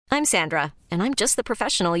I'm Sandra, and I'm just the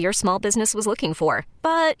professional your small business was looking for.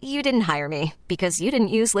 But you didn't hire me because you didn't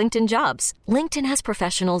use LinkedIn Jobs. LinkedIn has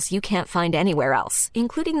professionals you can't find anywhere else,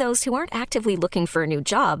 including those who aren't actively looking for a new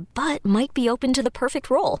job, but might be open to the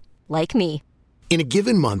perfect role, like me. In a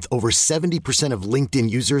given month, over 70% of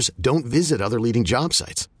LinkedIn users don't visit other leading job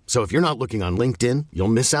sites. So if you're not looking on LinkedIn, you'll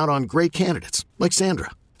miss out on great candidates like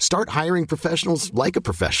Sandra. Start hiring professionals like a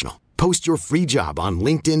professional. Post your free job on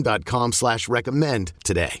linkedin.com/recommend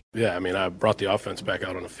today. Yeah, I mean, I brought the offense back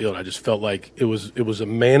out on the field. I just felt like it was a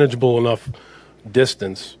manageable enough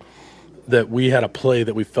distance that we had a play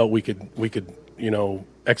that we felt we could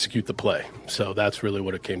execute the play. So that's really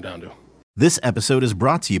what it came down to. This episode is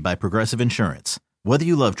brought to you by Progressive Insurance. Whether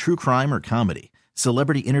you love true crime or comedy,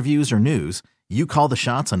 celebrity interviews or news, you call the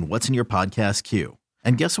shots on what's in your podcast queue.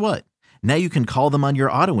 And guess what? Now you can call them on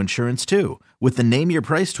your auto insurance too with the Name Your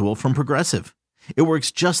Price tool from Progressive. It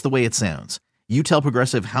works just the way it sounds. You tell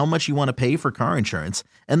Progressive how much you want to pay for car insurance,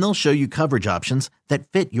 and they'll show you coverage options that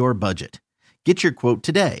fit your budget. Get your quote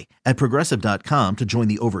today at Progressive.com to join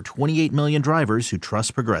the over 28 million drivers who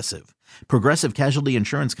trust Progressive. Progressive Casualty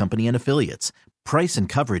Insurance Company and Affiliates. Price and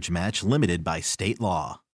coverage match limited by state law.